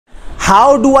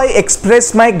how do I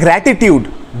express my gratitude?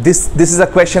 This is a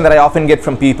question that I often get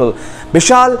from people.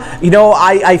 Bishal,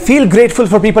 I feel grateful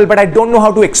for people, but I don't know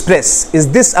how to express.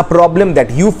 Is this a problem that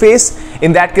you face?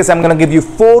 In that case, I'm going to give you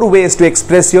 4 ways to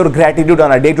express your gratitude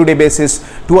on a day-to-day basis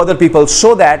to other people,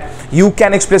 so that you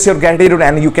can express your gratitude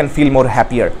and you can feel more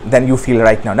happier than you feel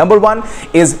right now. Number 1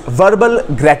 is verbal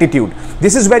gratitude.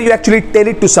 This is where you actually tell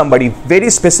it to somebody very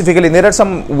specifically. There are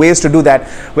some ways to do that,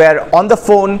 where on the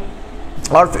phone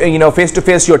or face to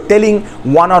face, you're telling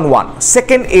one-on-one.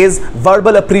 Second is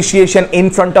verbal appreciation in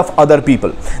front of other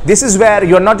people. This is where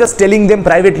you're not just telling them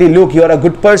privately, look, you're a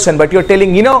good person, but you're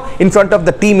telling, in front of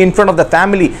the team, in front of the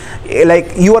family,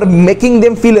 like you are making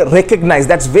them feel recognized.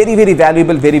 That's very, very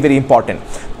valuable, very, very important.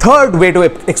 Third way to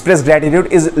express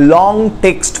gratitude is long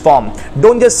text form.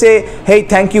 Don't just say, hey,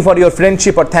 thank you for your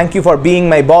friendship, or thank you for being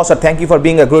my boss, or thank you for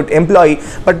being a good employee,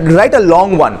 but write a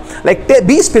long one. Like,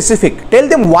 be specific. Tell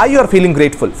them why you are feeling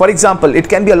grateful. For example, it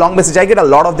can be a long message. I get a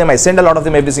lot of them. I send a lot of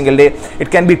them every single day.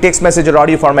 It can be text message or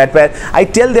audio format, where I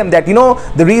tell them that,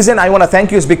 the reason I want to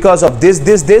thank you is because of this,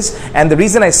 and the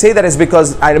reason I say that is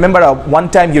because I remember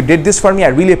one time you did this for me. I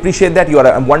really appreciate that. You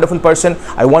are a wonderful person.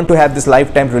 I want to have this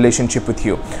lifetime relationship with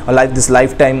you. This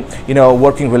lifetime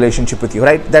working relationship with you,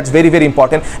 right? That's very, very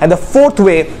important. And the fourth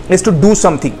way is to do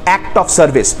something, act of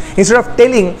service. Instead of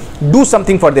telling, do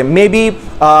something for them. Maybe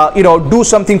do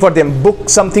something for them, book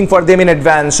something for them in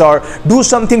advance, or do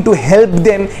something to help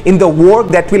them in the work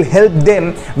that will help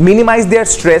them minimize their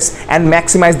stress and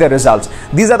maximize their results.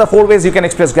 These are the 4 ways you can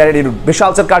express gratitude.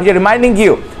 Bishal Sarkar here, reminding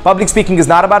you, public speaking is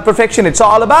not about perfection, it's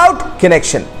all about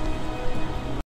connection.